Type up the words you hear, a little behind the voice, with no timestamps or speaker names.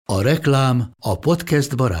A reklám a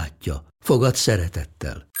podcast barátja. Fogad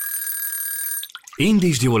szeretettel.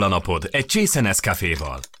 Indítsd jól a napod egy csésze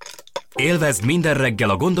Nescaféval. Élvezd minden reggel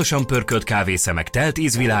a gondosan pörkölt kávészemek telt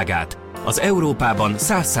ízvilágát, az Európában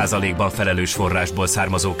 100%-ban felelős forrásból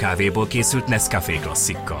származó kávéból készült Nescafé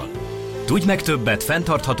klasszikkal. Tudj meg többet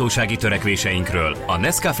fenntarthatósági törekvéseinkről a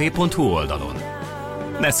nescafé.hu oldalon.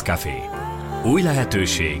 Nescafé. Új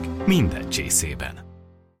lehetőség minden csészében.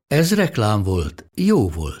 Ez reklám volt, jó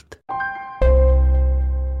volt.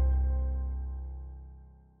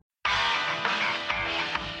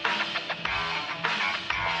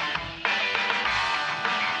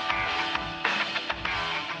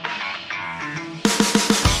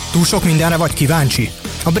 Túl sok mindenre vagy kíváncsi?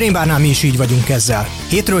 A Brain Barnál mi is így vagyunk ezzel.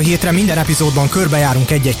 Hétről hétre minden epizódban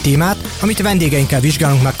körbejárunk egy-egy témát, amit vendégeinkkel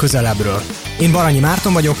vizsgálunk meg közelebbről. Én Baranyi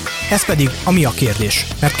Márton vagyok, ez pedig a Mi a kérdés.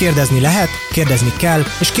 Mert kérdezni lehet, kérdezni kell,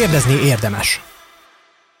 és kérdezni érdemes.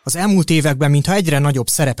 Az elmúlt években mintha egyre nagyobb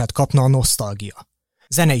szerepet kapna a nosztalgia.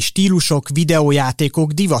 Zenei stílusok,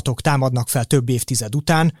 videójátékok, divatok támadnak fel több évtized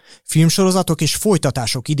után, filmsorozatok és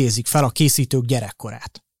folytatások idézik fel a készítők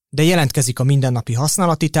gyerekkorát. De jelentkezik a mindennapi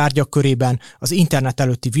használati tárgyak körében, az internet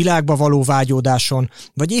előtti világba való vágyódáson,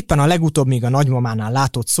 vagy éppen a legutóbb még a nagymamánál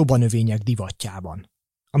látott szobanövények divatjában.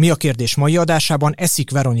 A Mi a kérdés mai adásában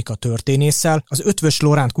Eszik Veronika történésszel, az Eötvös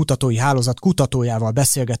Loránd Kutatói Hálózat kutatójával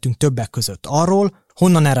beszélgettünk többek között arról,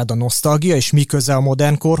 honnan ered a nosztalgia és mi köze a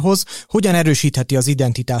modern korhoz, hogyan erősítheti az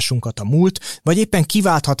identitásunkat a múlt, vagy éppen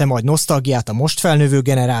kiválthat-e majd nosztalgiát a most felnövő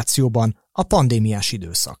generációban a pandémiás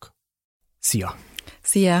időszak. Szia!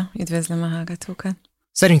 Szia! Üdvözlöm a hallgatókat!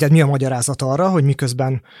 Szerinted mi a magyarázat arra, hogy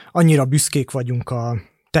miközben annyira büszkék vagyunk a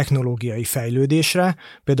technológiai fejlődésre,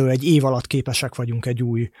 például egy év alatt képesek vagyunk egy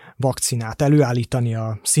új vakcinát előállítani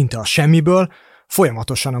szinte a semmiből,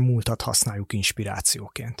 folyamatosan a múltat használjuk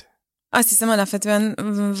inspirációként? Azt hiszem, alapvetően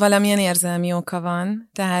valamilyen érzelmi oka van,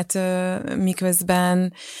 tehát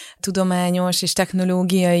miközben tudományos és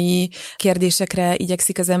technológiai kérdésekre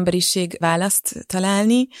igyekszik az emberiség választ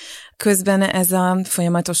találni, közben ez a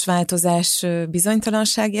folyamatos változás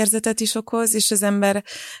bizonytalanságérzetet is okoz, és az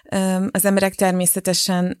emberek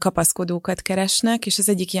természetesen kapaszkodókat keresnek, és az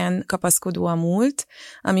egyik ilyen kapaszkodó a múlt,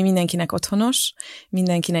 ami mindenkinek otthonos,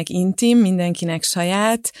 mindenkinek intim, mindenkinek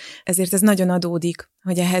saját, ezért ez nagyon adódik,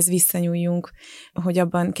 hogy ehhez visszanyúljunk, hogy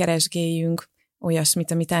abban keresgéljünk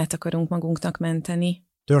olyasmit, amit át akarunk magunknak menteni.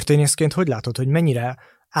 Történészként hogy látod, hogy mennyire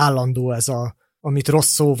állandó ez amit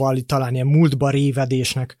rossz szóval talán ilyen múltba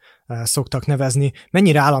révedésnek szoktak nevezni,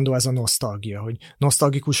 mennyire állandó ez a nosztalgia, hogy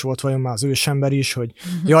nosztalgikus volt vajon már az ősember is, hogy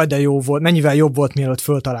jaj, de jó volt, mennyivel jobb volt, mielőtt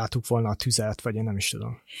föltaláltuk volna a tüzet, vagy én nem is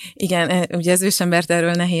tudom. Igen, ugye az ősembert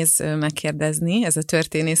erről nehéz megkérdezni, ez a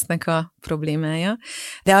történésznek a problémája,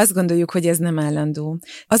 de azt gondoljuk, hogy ez nem állandó.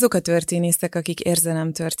 Azok a történészek, akik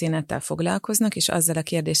érzelemtörténettel foglalkoznak, és azzal a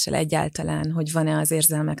kérdéssel egyáltalán, hogy van-e az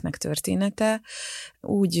érzelmeknek története,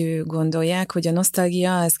 úgy gondolják, hogy a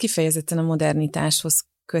nosztalgia az kifejezetten a modernitáshoz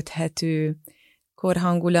köthető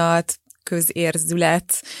korhangulat,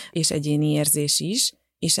 közérzület és egyéni érzés is,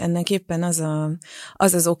 és ennek éppen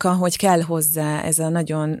az oka, hogy kell hozzá ez a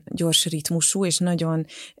nagyon gyors ritmusú és nagyon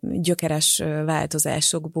gyökeres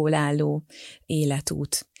változásokból álló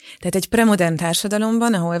életút. Tehát egy premodern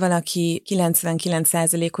társadalomban, ahol valaki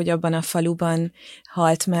 99%, hogy abban a faluban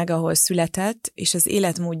halt meg, ahol született, és az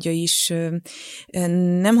életmódja is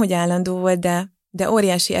nemhogy állandó volt, de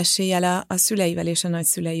óriási eséllyel a szüleivel és a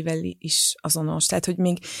nagyszüleivel is azonos. Tehát, hogy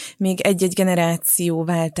még egy-egy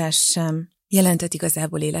generációváltás sem jelentett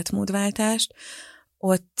igazából életmódváltást.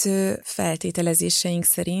 Ott feltételezéseink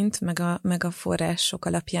szerint, meg a források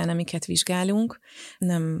alapján, amiket vizsgálunk,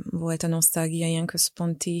 nem volt a nosztalgia ilyen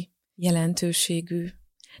központi jelentőségű.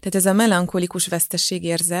 Tehát ez a melankolikus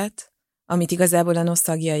veszteségérzet, amit igazából a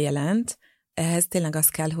nosztalgia jelent, ehhez tényleg az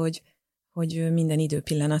kell, hogy minden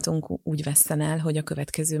időpillanatunk úgy vesszen el, hogy a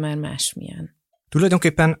következő már másmilyen.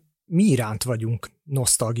 Tulajdonképpen mi iránt vagyunk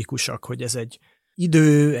nosztalgikusak, hogy ez egy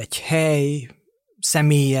idő, egy hely,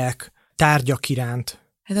 személyek, tárgyak iránt?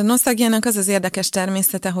 Hát a nosztalgiának az az érdekes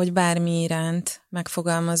természete, hogy bármi iránt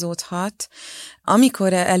megfogalmazódhat.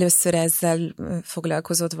 Amikor először ezzel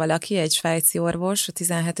foglalkozott valaki, egy svájci orvos a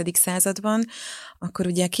 17. században, akkor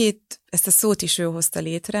ugye ezt a szót is ő hozta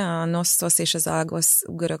létre, a nosztosz és az algosz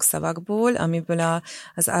görög szavakból, amiből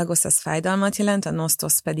az algosz az fájdalmat jelent, a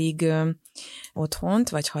nosztosz pedig otthont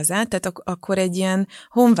vagy hazát, tehát akkor egy ilyen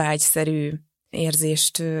honvágyszerű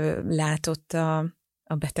érzést látott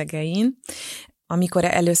a betegein. Amikor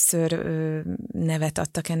először nevet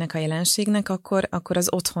adtak ennek a jelenségnek, akkor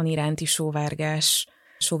az otthon iránti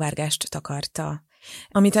sóvárgást takarta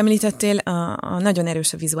Amit említettél, a nagyon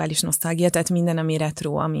erős a vizuális nosztalgia, tehát minden, ami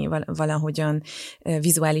retro, ami valahogyan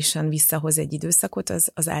vizuálisan visszahoz egy időszakot,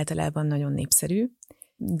 az általában nagyon népszerű,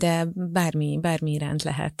 de bármi iránt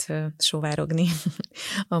lehet sóvárogni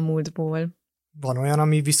a múltból. Van olyan,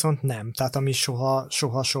 ami viszont nem, tehát ami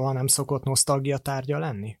soha nem szokott nosztalgia tárgya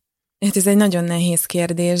lenni? Hát ez egy nagyon nehéz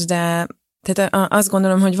kérdés, de tehát azt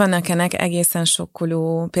gondolom, hogy vannak ennek egészen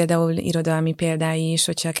sokkoló, például irodalmi példái is,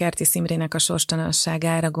 hogyha a Kertész Imrének a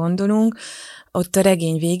sorstalanságára gondolunk, ott a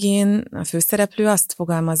regény végén a főszereplő azt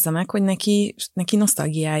fogalmazza meg, hogy neki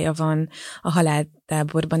nosztalgiája van a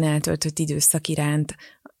haláltáborban eltöltött időszak iránt.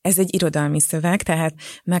 Ez egy irodalmi szöveg, tehát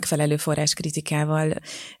megfelelő forráskritikával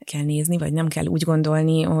kell nézni, vagy nem kell úgy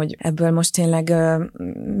gondolni, hogy ebből most tényleg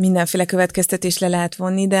mindenféle következtetés le lehet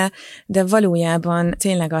vonni, de valójában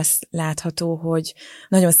tényleg azt látható, hogy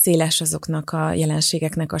nagyon széles azoknak a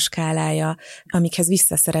jelenségeknek a skálája, amikhez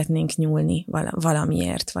vissza szeretnénk nyúlni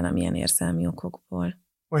valamiért, valamilyen érzelmi okokból.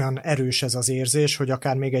 Olyan erős ez az érzés, hogy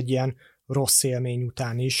akár még egy ilyen rossz élmény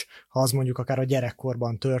után is, ha az mondjuk akár a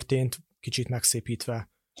gyerekkorban történt, kicsit megszépítve.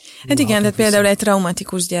 Hát igen, de például egy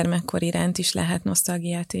traumatikus gyermekkor iránt is lehet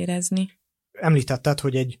nosztalgiát érezni. Említetted,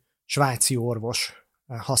 hogy egy svájci orvos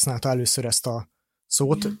használta először ezt a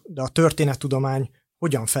szót, de a történettudomány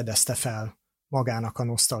hogyan fedezte fel magának a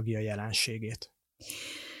nosztalgia jelenségét?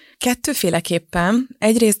 Kettőféleképpen.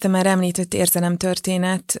 Egyrészt a már említett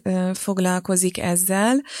érzelemtörténet foglalkozik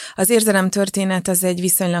ezzel. Az érzelemtörténet az egy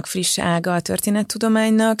viszonylag friss ága a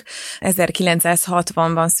történettudománynak.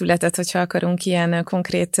 1960-ban született, hogyha akarunk ilyen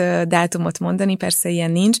konkrét dátumot mondani, persze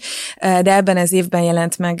ilyen nincs, de ebben az évben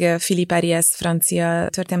jelent meg Philippe Ariès francia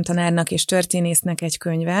történelemtanárnak és történésznek egy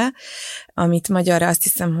könyve, amit magyarra azt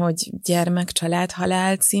hiszem, hogy Gyermek, család,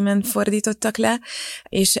 halál címen fordítottak le,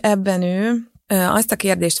 és ebben ő azt a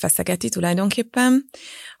kérdést feszegeti tulajdonképpen,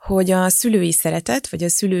 hogy a szülői szeretet, vagy a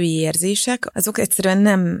szülői érzések, azok egyszerűen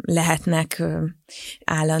nem lehetnek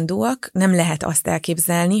állandóak, nem lehet azt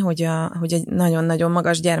elképzelni, hogy egy nagyon-nagyon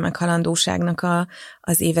magas gyermekhalandóságnak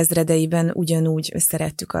az évezredeiben ugyanúgy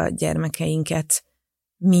szerettük a gyermekeinket,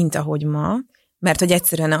 mint ahogy ma, mert hogy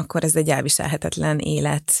egyszerűen akkor ez egy elviselhetetlen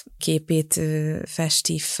életképét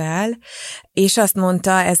festi fel, és azt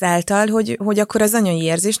mondta ezáltal, hogy akkor az anyai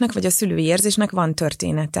érzésnek, vagy a szülői érzésnek van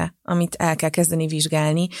története, amit el kell kezdeni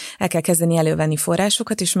vizsgálni, el kell kezdeni elővenni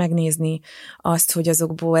forrásokat, és megnézni azt, hogy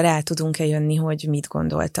azokból rá tudunk-e jönni, hogy mit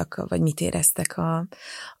gondoltak, vagy mit éreztek a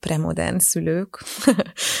premodern szülők,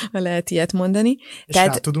 ha lehet ilyet mondani. És rá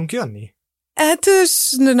tudunk jönni? Hát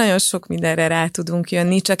nagyon sok mindenre rá tudunk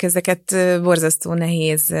jönni, csak ezeket borzasztó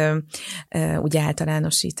nehéz úgy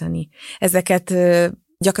általánosítani. Ezeket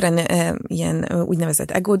gyakran ilyen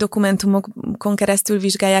úgynevezett ego dokumentumokon keresztül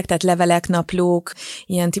vizsgálják, tehát levelek, naplók,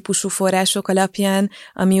 ilyen típusú források alapján,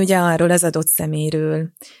 ami ugye arról az adott személyről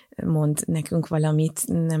mond nekünk valamit.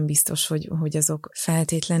 Nem biztos, hogy azok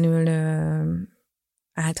feltétlenül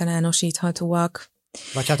általánosíthatóak.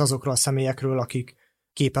 Vagy hát azokról a személyekről, akik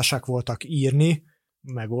képesek voltak írni,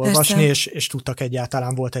 megolvasni, és tudtak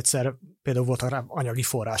egyáltalán, például volt rá anyagi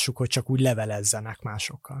forrásuk, hogy csak úgy levelezzenek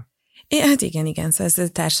másokkal. Hát igen, szóval ez a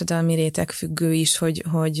társadalmi réteg függő is,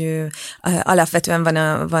 hogy alapvetően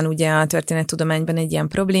van ugye a történettudományban egy ilyen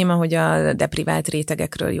probléma, hogy a deprivált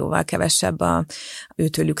rétegekről jóval kevesebb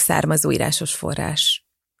őtőlük származó írásos forrás.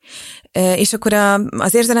 És akkor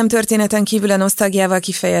az érzelemtörténeten kívül a nosztalgiával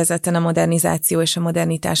kifejezetten a modernizáció és a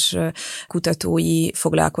modernitás kutatói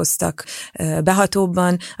foglalkoztak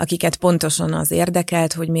behatóbban, akiket pontosan az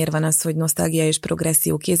érdekelt, hogy miért van az, hogy nosztalgia és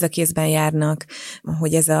progresszió kéz a kézben járnak,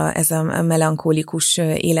 hogy ez a melankolikus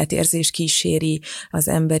életérzés kíséri az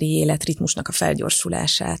emberi életritmusnak a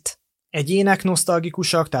felgyorsulását. Egyének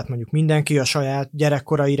nosztalgikusak, tehát mondjuk mindenki a saját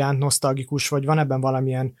gyerekkora iránt nosztalgikus, vagy van ebben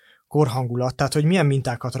valamilyen korhangulat, tehát hogy milyen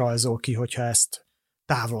mintákat rajzol ki, hogyha ezt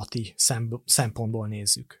távlati szempontból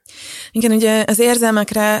nézzük. Igen, ugye az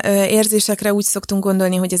érzelmekre, érzésekre úgy szoktunk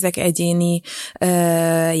gondolni, hogy ezek egyéni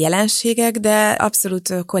jelenségek, de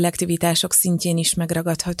abszolút kollektivitások szintjén is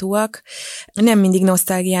megragadhatóak. Nem mindig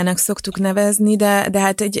nosztalgiának szoktuk nevezni, de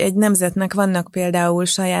hát egy nemzetnek vannak például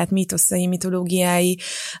saját mítoszai, mitológiái,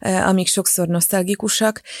 amik sokszor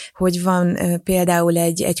nosztalgikusak, hogy van például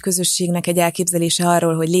egy közösségnek egy elképzelése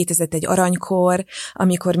arról, hogy létezett egy aranykor,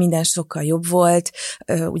 amikor minden sokkal jobb volt,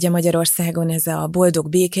 ugye Magyarországon ez a boldog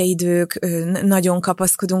békeidők, nagyon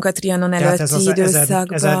kapaszkodunk a Trianon előtti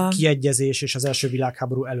időszakba. Ez a kiegyezés és az első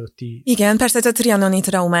világháború előtti. Igen, persze a trianoni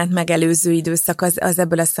traumát megelőző időszak az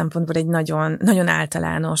ebből a szempontból egy nagyon, nagyon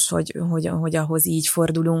általános, hogy ahhoz így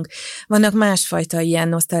fordulunk. Vannak másfajta ilyen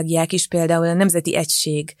nosztalgiák is, például a nemzeti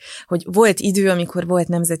egység, hogy volt idő, amikor volt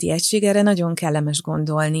nemzeti egység, erre nagyon kellemes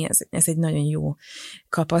gondolni, ez egy nagyon jó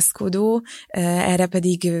kapaszkodó, erre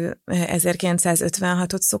pedig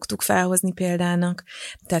 1956-ot szoktuk felhozni példának,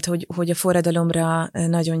 tehát hogy a forradalomra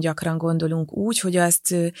nagyon gyakran gondolunk úgy, hogy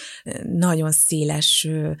azt nagyon széles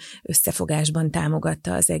összefogásban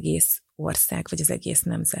támogatta az egész ország, vagy az egész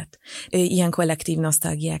nemzet. Ilyen kollektív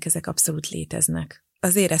nosztalgiák, ezek abszolút léteznek.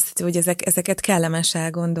 Az érezhető, hogy ezeket kellemes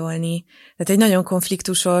elgondolni. Tehát egy nagyon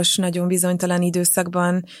konfliktusos, nagyon bizonytalan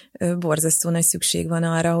időszakban borzasztó nagy szükség van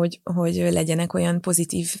arra, hogy legyenek olyan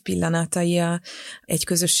pozitív pillanatai egy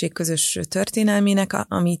közösség közös történelmének,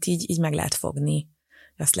 amit így meg lehet fogni.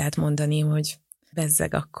 Azt lehet mondani, hogy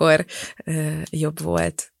bezzeg akkor jobb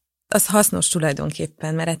volt. Az hasznos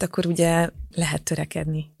tulajdonképpen, mert hát akkor ugye lehet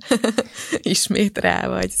törekedni ismét rá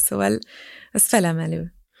vagy, szóval az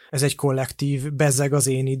felemelő. Ez egy kollektív, bezzeg az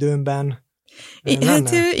én időmben.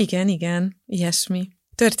 Hát igen, ilyesmi.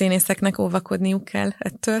 Történészeknek óvakodniuk kell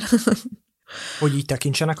ettől. Hogy így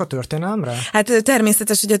tekintsenek a történelemre? Hát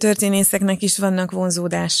természetes, hogy a történészeknek is vannak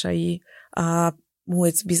vonzódásai a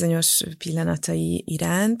múlt bizonyos pillanatai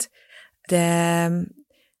iránt, de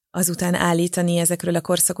azután állítani ezekről a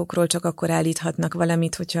korszakokról csak akkor állíthatnak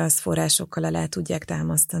valamit, hogyha azt forrásokkal alá tudják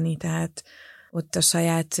támasztani, tehát ott a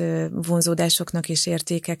saját vonzódásoknak és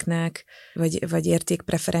értékeknek, vagy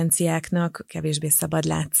értékpreferenciáknak kevésbé szabad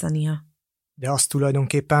látszania. De az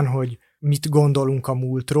tulajdonképpen, hogy mit gondolunk a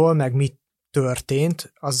múltról, meg mit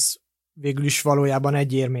történt, az végül is valójában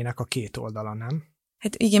egy érmének a két oldala, nem?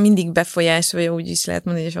 Hát igen, mindig befolyásolja, úgy is lehet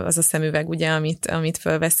mondani, hogy az a szemüveg, ugye, amit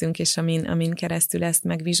fölveszünk, és amin keresztül ezt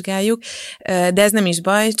megvizsgáljuk. De ez nem is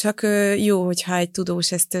baj, csak jó, hogyha egy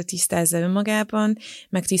tudós ezt tisztázza önmagában,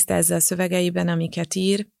 meg tisztázza a szövegeiben, amiket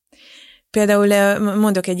ír. Például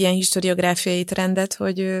mondok egy ilyen historiográfiai trendet,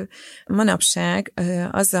 hogy manapság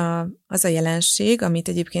az a jelenség, amit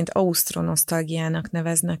egyébként ausztronosztalgiának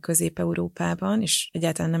neveznek Közép-Európában, és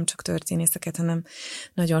egyáltalán nem csak történészeket, hanem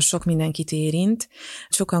nagyon sok mindenkit érint.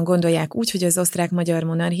 Sokan gondolják úgy, hogy az osztrák-magyar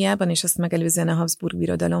monarchiában, és azt megelőzően a Habsburg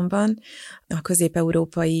birodalomban a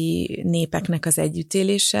közép-európai népeknek az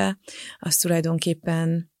együttélése, az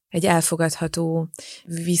tulajdonképpen egy elfogadható,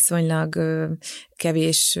 viszonylag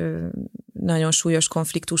kevés, nagyon súlyos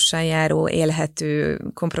konfliktussal járó, élhető,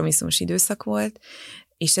 kompromisszumos időszak volt,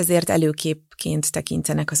 és ezért előképként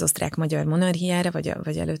tekintenek az osztrák-magyar monarchiára,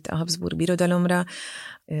 vagy előtte a Habsburg birodalomra,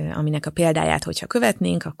 aminek a példáját, hogyha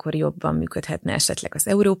követnénk, akkor jobban működhetne esetleg az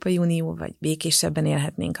Európai Unió, vagy békésebben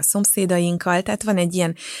élhetnénk a szomszédainkkal. Tehát van egy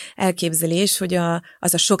ilyen elképzelés, hogy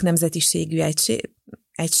az a sok nemzetiségű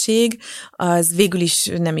egység, az végül is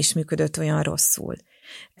nem is működött olyan rosszul.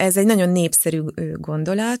 Ez egy nagyon népszerű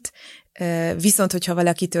gondolat, viszont hogyha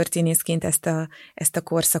valaki történészként ezt a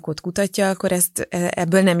korszakot kutatja, akkor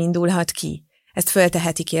ebből nem indulhat ki. Ezt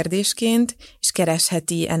fölteheti kérdésként, és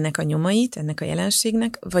keresheti ennek a nyomait, ennek a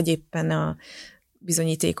jelenségnek, vagy éppen a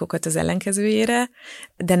bizonyítékokat az ellenkezőjére,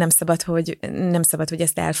 de nem szabad, hogy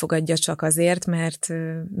ezt elfogadja csak azért,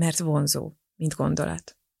 mert vonzó, mint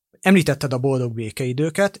gondolat. Említetted a boldog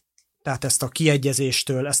békeidőket, tehát ezt a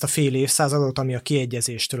kiegyezéstől, ezt a fél évszázadot, ami a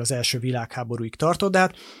kiegyezéstől az első világháborúig tartott, de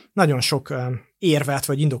hát nagyon sok érvet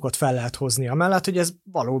vagy indokot fel lehet hozni amellett, hogy ez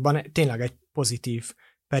valóban tényleg egy pozitív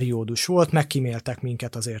periódus volt, megkíméltek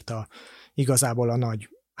minket azért igazából a nagy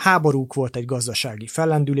háborúk, volt egy gazdasági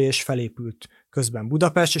fellendülés, felépült közben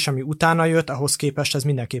Budapest, és ami utána jött, ahhoz képest ez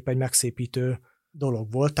mindenképp egy megszépítő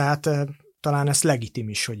dolog volt, tehát talán ez legitim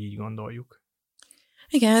is, hogy így gondoljuk.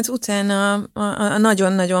 Igen, hát utána a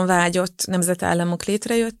nagyon-nagyon vágyott nemzetállamok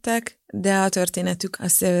létrejöttek, de a történetük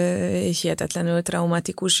az hihetetlenül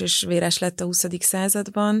traumatikus és véres lett a 20.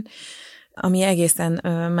 században, ami egészen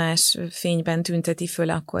más fényben tünteti föl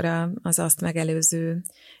akkor az azt megelőző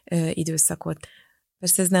időszakot.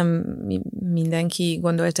 Persze ez nem mindenki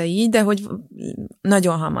gondolta így, de hogy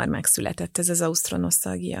nagyon hamar megszületett ez az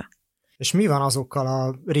ausztronosztalgia. És mi van azokkal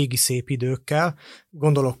a régi szép időkkel?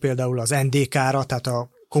 Gondolok például az NDK-ra, tehát a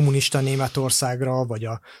kommunista Németországra, vagy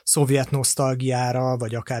a szovjet nosztalgiára,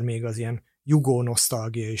 vagy akár még az ilyen jugó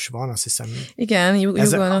nosztalgia is van, azt hiszem. Igen, jugó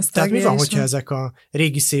nosztalgia. Tehát mi van, hogyha ezek a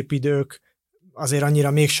régi szép idők azért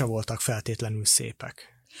annyira mégse voltak feltétlenül szépek?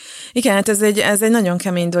 Igen, hát ez egy nagyon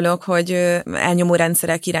kemény dolog, hogy elnyomó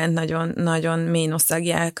rendszerek iránt nagyon, nagyon mély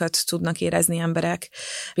nosztalgiákat tudnak érezni emberek.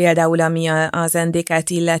 Például, ami az NDK-t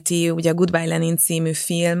illeti, ugye a Goodbye Lenin című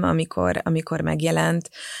film, amikor megjelent,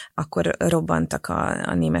 akkor robbantak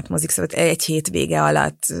a német mozik, szóval egy hétvége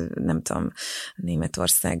alatt, nem tudom,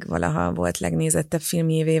 Németország valaha volt legnézettebb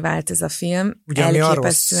filmjévé vált ez a film. Ugye, ami arról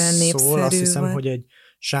népszerű szól, azt hiszem, volt. hogy egy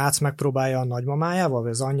srác megpróbálja a nagymamájával,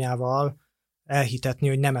 vagy az anyjával elhitetni,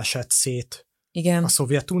 hogy nem esett szét Igen. a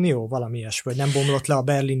Szovjetunió, valami ilyesmi, vagy nem bomlott le a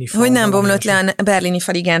berlini fal. Hogy nem bomlott le a berlini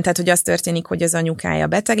fal, igen, tehát hogy az történik, hogy az anyukája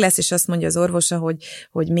beteg lesz, és azt mondja az orvosa,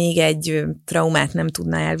 hogy még egy traumát nem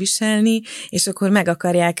tudna elviselni, és akkor meg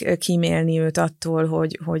akarják kímélni őt attól,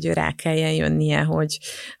 hogy rá kelljen jönnie, hogy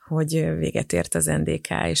véget ért az NDK,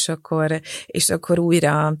 és akkor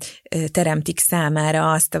újra teremtik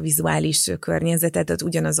számára azt a vizuális környezetet, tehát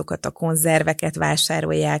ugyanazokat a konzerveket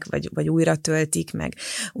vásárolják, vagy újra töltik, meg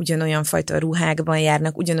ugyanolyan fajta ruhákban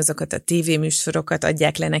járnak, ugyanazokat a tévéműsorokat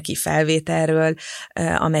adják le neki felvételről,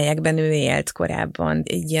 amelyekben ő élt korábban,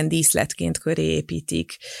 egy ilyen díszletként köré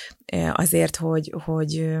építik, azért,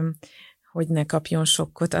 hogy ne kapjon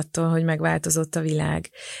sokkot attól, hogy megváltozott a világ.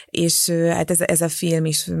 És hát ez a film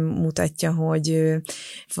is mutatja, hogy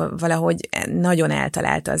valahogy nagyon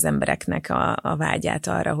eltalálta az embereknek a vágyát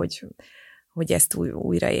arra, hogy ezt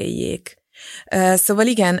újra éljék. Szóval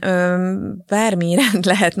igen, bármire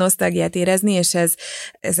lehet nosztalgiát érezni, és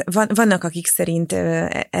vannak, akik szerint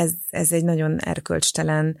ez egy nagyon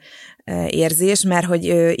erkölcstelen érzés, mert hogy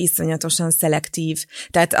iszonyatosan szelektív.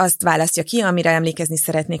 Tehát azt választja ki, amire emlékezni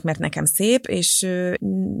szeretnék, mert nekem szép, és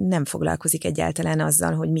nem foglalkozik egyáltalán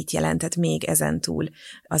azzal, hogy mit jelentett még ezentúl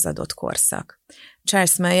az adott korszak.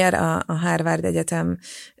 Charles Meyer, a Harvard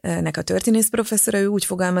Egyetemnek a történész professzora, ő úgy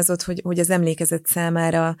fogalmazott, hogy az emlékezet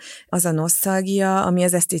számára az a nosztalgia, ami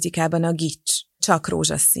az esztétikában a gics, csak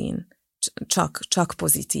rózsaszín, csak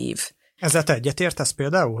pozitív. Ezzel te egyetértesz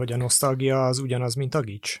például, hogy a nosztalgia az ugyanaz, mint a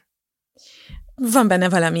gics? Van benne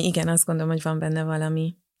valami, igen, azt gondolom, hogy van benne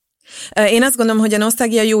valami. Én azt gondolom, hogy a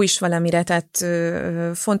nosztalgia jó is valamire, tehát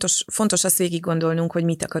fontos azt végig gondolnunk, hogy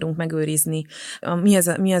mit akarunk megőrizni.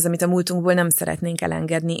 Mi az, amit a múltunkból nem szeretnénk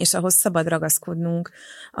elengedni, és ahhoz szabad ragaszkodnunk.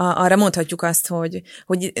 Arra mondhatjuk azt, hogy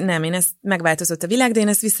nem, én ezt megváltozott a világ, de én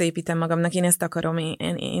ezt visszaépítem magamnak, én ezt akarom,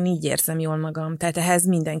 én így érzem jól magam. Tehát ehhez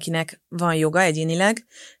mindenkinek van joga egyénileg,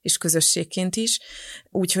 és közösségként is.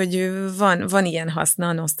 Úgyhogy van ilyen haszna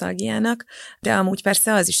a nosztalgiának, de amúgy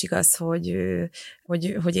persze az is igaz,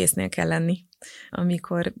 hogy észnél kell lenni,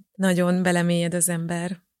 amikor nagyon belemélyed az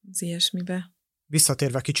ember az ilyesmibe.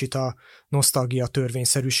 Visszatérve kicsit a nosztalgia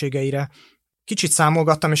törvényszerűségeire, kicsit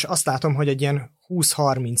számolgattam, és azt látom, hogy egy ilyen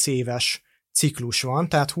 20-30 éves ciklus van,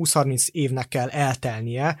 tehát 20-30 évnek kell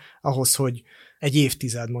eltelnie ahhoz, hogy egy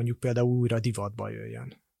évtized mondjuk például újra divatba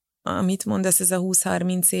jöjjön. Amit mondasz, ez a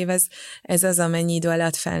 20-30 év, ez az, amennyi idő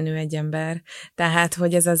alatt felnő egy ember. Tehát,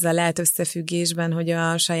 hogy ez azzal lehet összefüggésben, hogy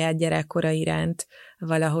a saját gyerekkora iránt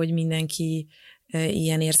valahogy mindenki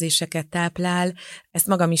ilyen érzéseket táplál. Ezt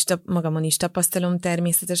magamon is tapasztalom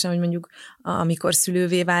természetesen, hogy mondjuk amikor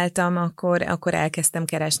szülővé váltam, akkor elkezdtem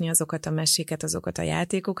keresni azokat a meséket, azokat a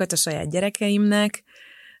játékokat a saját gyerekeimnek,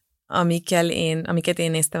 amiket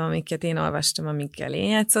én néztem, amiket én olvastam, amikkel én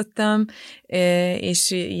játszottam,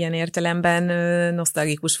 és ilyen értelemben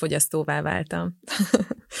nosztalgikus fogyasztóvá váltam.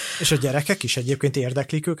 És a gyerekek is egyébként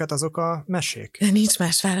érdeklik őket azok a mesék? De nincs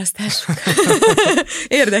más választásuk.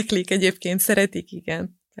 Érdeklik egyébként, szeretik,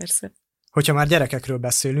 igen, persze. Hogyha már gyerekekről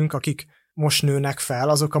beszélünk, akik most nőnek fel,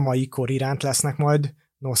 azok a mai kor iránt lesznek majd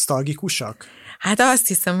nosztalgikusak? Hát azt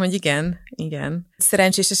hiszem, hogy igen.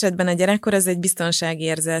 Szerencsés esetben a gyerekkor az egy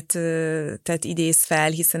biztonságérzetet idéz fel,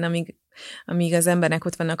 hiszen amíg az embernek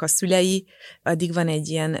ott vannak a szülei, addig van egy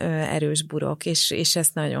ilyen erős burok, és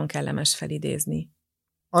ezt nagyon kellemes felidézni.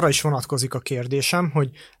 Arra is vonatkozik a kérdésem, hogy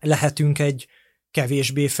lehetünk egy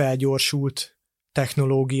kevésbé felgyorsult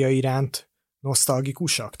technológia iránt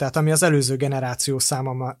nosztalgikusak? Tehát ami az előző generáció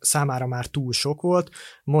számára már túl sok volt,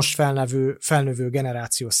 most felnövő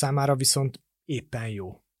generáció számára viszont éppen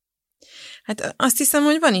jó. Hát azt hiszem,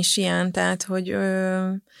 hogy van is ilyen, tehát, hogy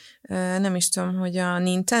nem is tudom, hogy a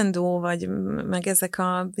Nintendo, vagy meg ezek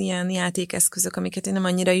a ilyen játékeszközök, amiket én nem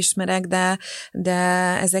annyira ismerek, de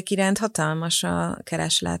ezek iránt hatalmas a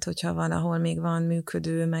kereslet, hogyha valahol még van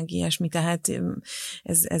működő, meg ilyesmi, tehát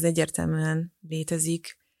ez egyértelműen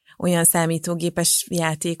létezik. olyan számítógépes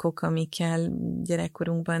játékok, amikkel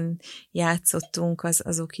gyerekkorunkban játszottunk,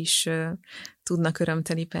 azok is tudnak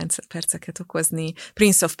örömteli perceket okozni.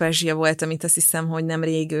 Prince of Persia volt, amit azt hiszem, hogy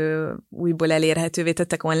nemrég újból elérhetővé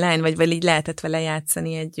tettek online, vagy így lehetett vele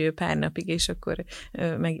játszani egy pár napig, és akkor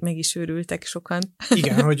meg is őrültek sokan.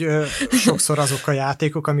 Igen, hogy sokszor azok a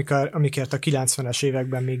játékok, amikért a 90-es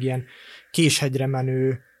években még ilyen késhegyre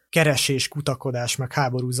menő keresés, kutakodás, meg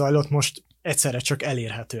háború zajlott, most egyszerre csak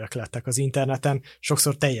elérhetőek lettek az interneten,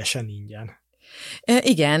 sokszor teljesen ingyen.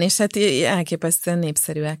 Igen, és hát elképesztően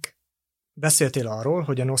népszerűek. Beszéltél arról,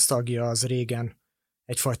 hogy a nosztalgia az régen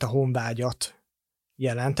egyfajta honvágyat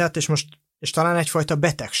jelentett, és talán egyfajta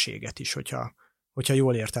betegséget is, hogyha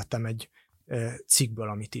jól értettem egy cikkből,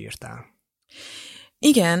 amit írtál.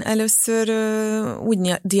 Igen, először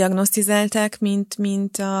úgy diagnosztizálták,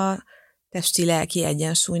 mint a testi-lelki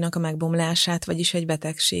egyensúlynak a megbomlását, vagyis egy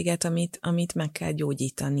betegséget, amit meg kell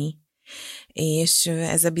gyógyítani. És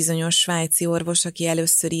ez a bizonyos svájci orvos, aki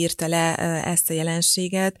először írta le ezt a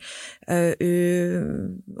jelenséget, ő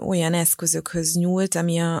olyan eszközökhöz nyúlt,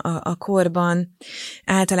 ami a korban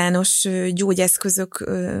általános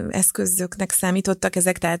gyógyeszközöknek számítottak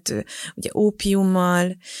ezek, tehát ugye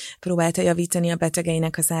ópiummal próbálta javítani a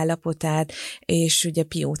betegeinek az állapotát, és ugye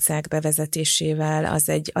piócák bevezetésével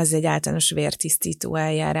az egy általános vértisztító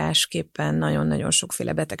eljárásképpen nagyon-nagyon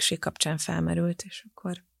sokféle betegség kapcsán felmerült, és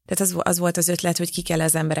akkor... Tehát az volt az ötlet, hogy ki kell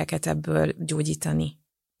az embereket ebből gyógyítani.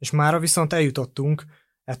 És mára viszont eljutottunk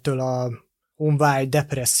ettől a honvágy,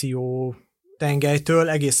 depresszió tengelytől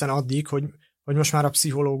egészen addig, hogy most már a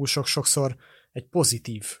pszichológusok sokszor egy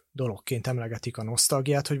pozitív dologként emlegetik a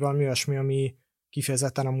nosztalgiát, hogy valami olyasmi, ami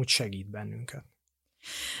kifejezetten amúgy segít bennünket.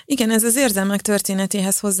 Igen, ez az érzelmek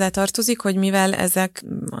történetéhez hozzátartozik, hogy mivel ezek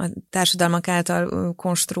a társadalmak által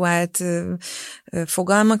konstruált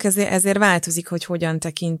fogalmak, ezért változik, hogy hogyan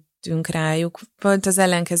tekintünk rájuk. Pont az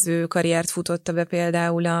ellenkező karriert futotta be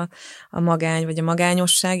például a magány vagy a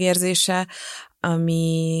magányosság érzése,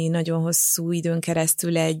 ami nagyon hosszú időn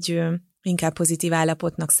keresztül egy inkább pozitív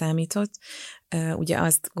állapotnak számított. Ugye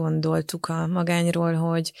azt gondoltuk a magányról,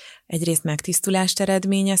 hogy egyrészt megtisztulást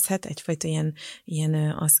eredményezhet, egyfajta ilyen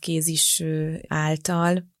aszkézis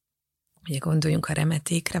által, ugye gondoljunk a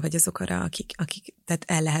remetékre, vagy azokra, akik tehát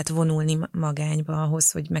el lehet vonulni magányba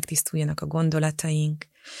ahhoz, hogy megtisztuljanak a gondolataink,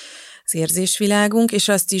 az érzésvilágunk, és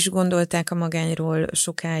azt is gondolták a magányról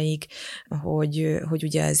sokáig, hogy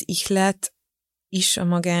ugye az ihlet is a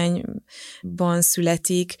magányban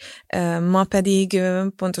születik. Ma pedig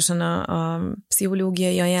pontosan a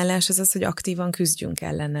pszichológiai ajánlás az, hogy aktívan küzdjünk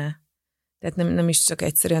ellene. Tehát nem is csak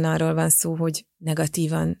egyszerűen arról van szó, hogy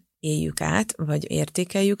negatívan éljük át, vagy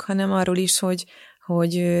értékeljük, hanem arról is,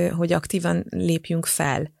 hogy aktívan lépjünk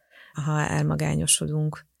fel, ha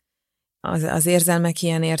elmagányosodunk. Az érzelmek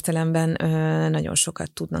ilyen értelemben nagyon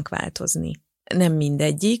sokat tudnak változni. Nem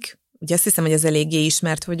mindegyik. Ugye azt hiszem, hogy ez eléggé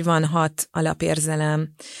ismert, hogy van 6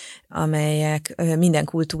 alapérzelem, amelyek minden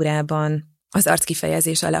kultúrában az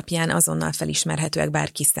arckifejezés alapján azonnal felismerhetőek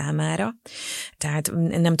bárki számára. Tehát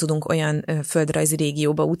nem tudunk olyan földrajzi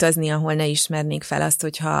régióba utazni, ahol ne ismernénk fel azt,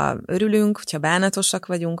 hogyha örülünk, hogyha bánatosak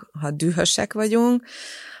vagyunk, ha dühösek vagyunk,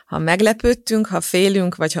 ha meglepődtünk, ha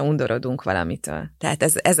félünk, vagy ha undorodunk valamitől. Tehát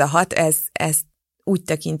ez a 6, ez úgy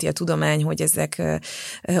tekinti a tudomány, hogy ezek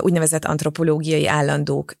úgynevezett antropológiai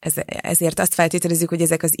állandók. Ezért azt feltételezzük, hogy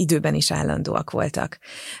ezek az időben is állandóak voltak.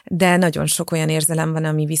 De nagyon sok olyan érzelem van,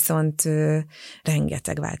 ami viszont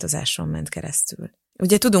rengeteg változáson ment keresztül.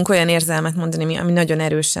 Ugye tudunk olyan érzelmet mondani, ami nagyon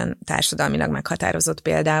erősen társadalmilag meghatározott,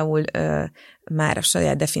 például már a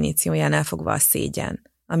saját definíciójánál fogva a szégyen,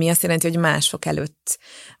 ami azt jelenti, hogy mások előtt,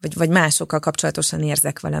 vagy másokkal kapcsolatosan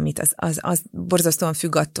érzek valamit. Az borzasztóan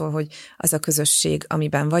függ attól, hogy az a közösség,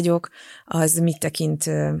 amiben vagyok, az mit tekint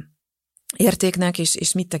értéknek,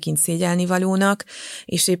 és mit tekint szégyelnivalónak,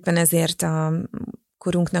 és éppen ezért a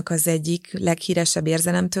korunknak az egyik leghíresebb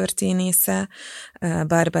érzelemtörténésze,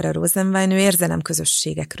 Barbara Rosenwein, ő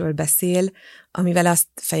érzelemközösségekről beszél, amivel azt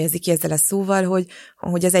fejezi ki ezzel a szóval,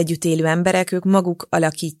 hogy az együtt élő emberek, ők maguk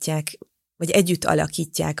alakítják, vagy együtt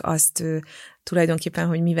alakítják azt tulajdonképpen,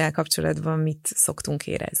 hogy mivel kapcsolatban mit szoktunk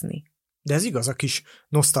érezni. De ez igaz a kis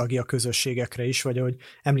nosztalgia közösségekre is, vagy ahogy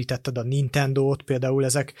említetted a Nintendót, például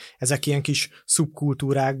ezek ilyen kis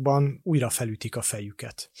szubkultúrákban újra felütik a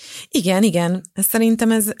fejüket. Igen.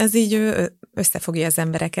 Szerintem ez így összefogja az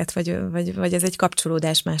embereket, vagy ez egy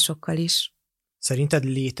kapcsolódás másokkal is. Szerinted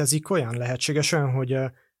létezik olyan, lehetséges olyan, hogy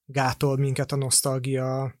gátol minket a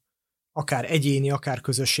nosztalgia akár egyéni, akár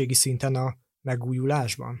közösségi szinten a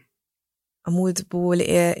megújulásban? a múltból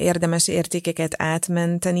érdemes értékeket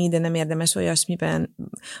átmenteni, de nem érdemes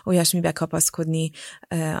olyasmibe kapaszkodni,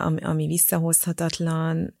 ami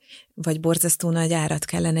visszahozhatatlan, vagy borzasztó nagy árat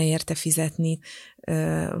kellene érte fizetni,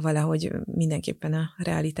 valahogy mindenképpen a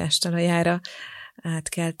realitás talajára át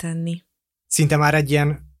kell tenni. Szinte már egy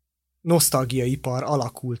ilyen nosztalgiaipar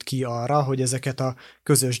alakult ki arra, hogy ezeket a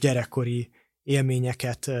közös gyerekkori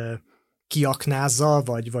élményeket kiaknázza,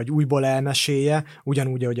 vagy újból elmesélje,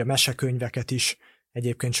 ugyanúgy, ahogy a mesekönyveket is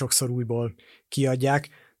egyébként sokszor újból kiadják.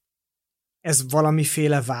 Ez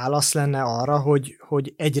valamiféle válasz lenne arra,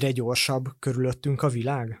 hogy egyre gyorsabb körülöttünk a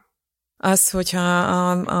világ? Az, hogyha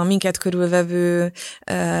a minket körülvevő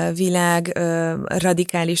világ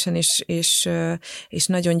radikálisan és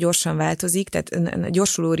nagyon gyorsan változik, tehát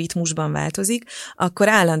gyorsuló ritmusban változik, akkor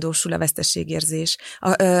állandósul a veszteségérzés.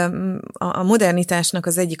 A modernitásnak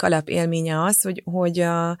az egyik alapélménye az,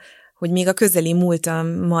 hogy még a közeli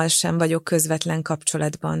múltammal sem vagyok közvetlen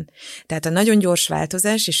kapcsolatban. Tehát a nagyon gyors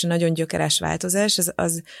változás és a nagyon gyökeres változás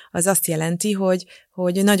az azt jelenti,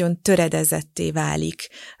 hogy nagyon töredezetté válik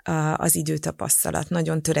az időtapasztalat,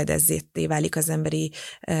 nagyon töredezetté válik az emberi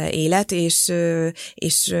élet,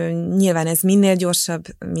 és nyilván ez minél gyorsabb,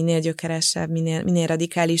 minél gyökeresebb, minél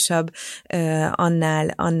radikálisabb,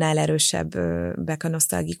 annál erősebbek a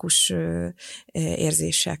nosztalgikus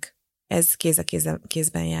érzések. Ez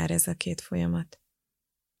kézben jár, ez a két folyamat.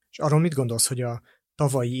 És arról mit gondolsz, hogy a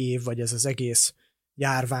tavalyi év, vagy ez az egész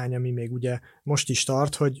járvány, ami még ugye most is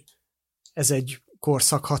tart, hogy ez egy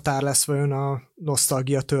korszakhatár lesz vajon a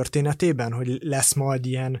nosztalgia történetében, hogy lesz majd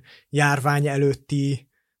ilyen járvány előtti,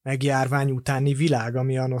 meg járvány utáni világ,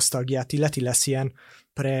 ami a nosztalgiát illeti, lesz ilyen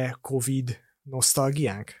pre-covid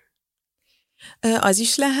nosztalgiánk? Az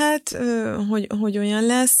is lehet, hogy olyan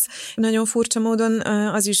lesz. Nagyon furcsa módon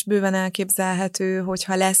az is bőven elképzelhető,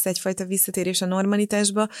 hogyha lesz egyfajta visszatérés a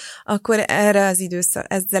normalitásba, akkor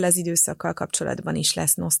ezzel az időszakkal kapcsolatban is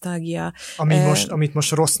lesz nosztalgia. Amit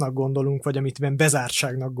most rossznak gondolunk, vagy amit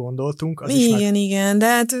bezártságnak gondoltunk. Az igen, de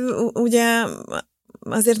hát ugye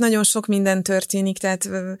azért nagyon sok minden történik, tehát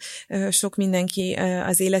sok mindenki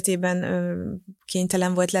az életében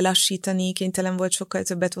kénytelen volt lelassítani, kénytelen volt sokkal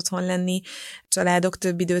többet otthon lenni, családok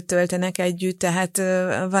több időt töltenek együtt, tehát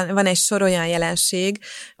van egy sor olyan jelenség,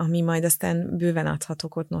 ami majd aztán bőven adhat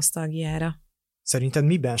okot nosztalgiára. Szerinted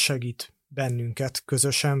miben segít bennünket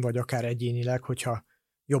közösen, vagy akár egyénileg, hogyha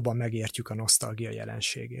jobban megértjük a nosztalgia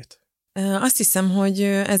jelenségét? Azt hiszem, hogy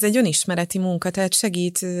ez egy önismereti munka, tehát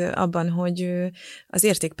segít abban, hogy az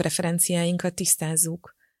értékpreferenciáinkat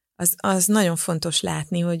tisztázzuk. Az nagyon fontos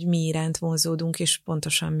látni, hogy mi iránt vonzódunk, és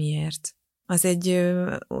pontosan miért. Az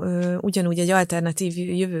ugyanúgy egy alternatív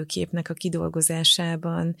jövőképnek a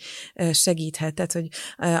kidolgozásában segíthet. Tehát, hogy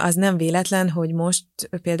az nem véletlen, hogy most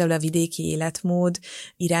például a vidéki életmód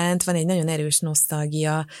iránt van egy nagyon erős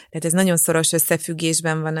nosztalgia. Tehát ez nagyon szoros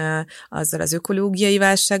összefüggésben van azzal az ökológiai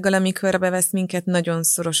válsággal, ami körbevesz minket, nagyon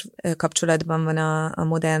szoros kapcsolatban van a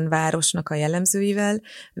modern városnak a jellemzőivel,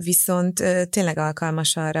 viszont tényleg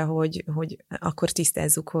alkalmas arra, hogy akkor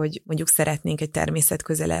tisztázzuk, hogy mondjuk szeretnénk egy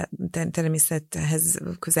természethez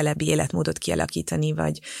közelebbi életmódot kialakítani,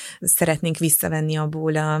 vagy szeretnénk visszavenni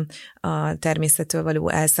abból a természettől való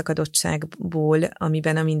elszakadottságból,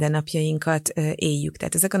 amiben a mindennapjainkat éljük.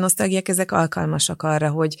 Tehát ezek a nosztalgiák, ezek alkalmasak arra,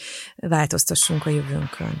 hogy változtassunk a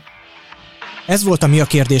jövőnkön. Ez volt a Mi a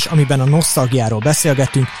kérdés, amiben a nosztalgiáról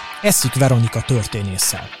beszélgettünk Eszik Veronika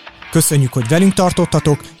történésszel. Köszönjük, hogy velünk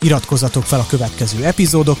tartottatok, iratkozzatok fel a következő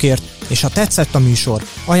epizódokért, és ha tetszett a műsor,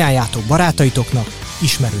 ajánljátok barátaitoknak,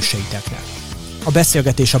 ismerőseiteknek. A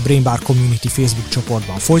beszélgetés a Brain Bar Community Facebook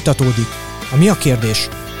csoportban folytatódik, a Mi a kérdés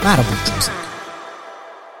mára búcsúzik.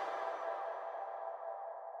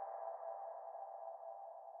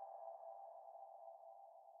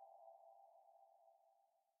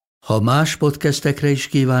 Ha más podcastekre is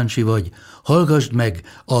kíváncsi vagy, hallgassd meg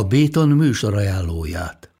a Béton műsor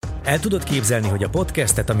ajánlóját. El tudod képzelni, hogy a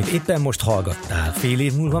podcastet, amit éppen most hallgattál, fél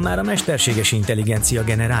év múlva már a mesterséges intelligencia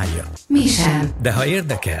generálja? Mi sem. De ha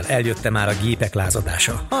érdekel, eljött már a gépek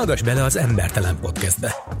lázadása. Hallgass bele az Embertelen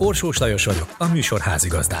podcastbe. Orsós Lajos vagyok, a műsor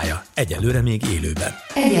házigazdája. Egyelőre még élőben.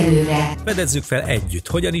 Egyelőre. Fedezzük fel együtt,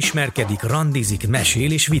 hogyan ismerkedik, randizik,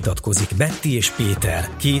 mesél és vitatkozik Betty és Péter,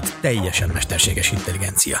 két teljesen mesterséges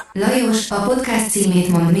intelligencia. Lajos, a podcast címét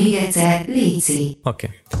mond még egyszer, léci. Oké.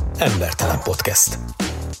 Embertelen podcast.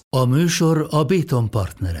 A műsor a Béton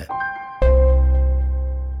partnere.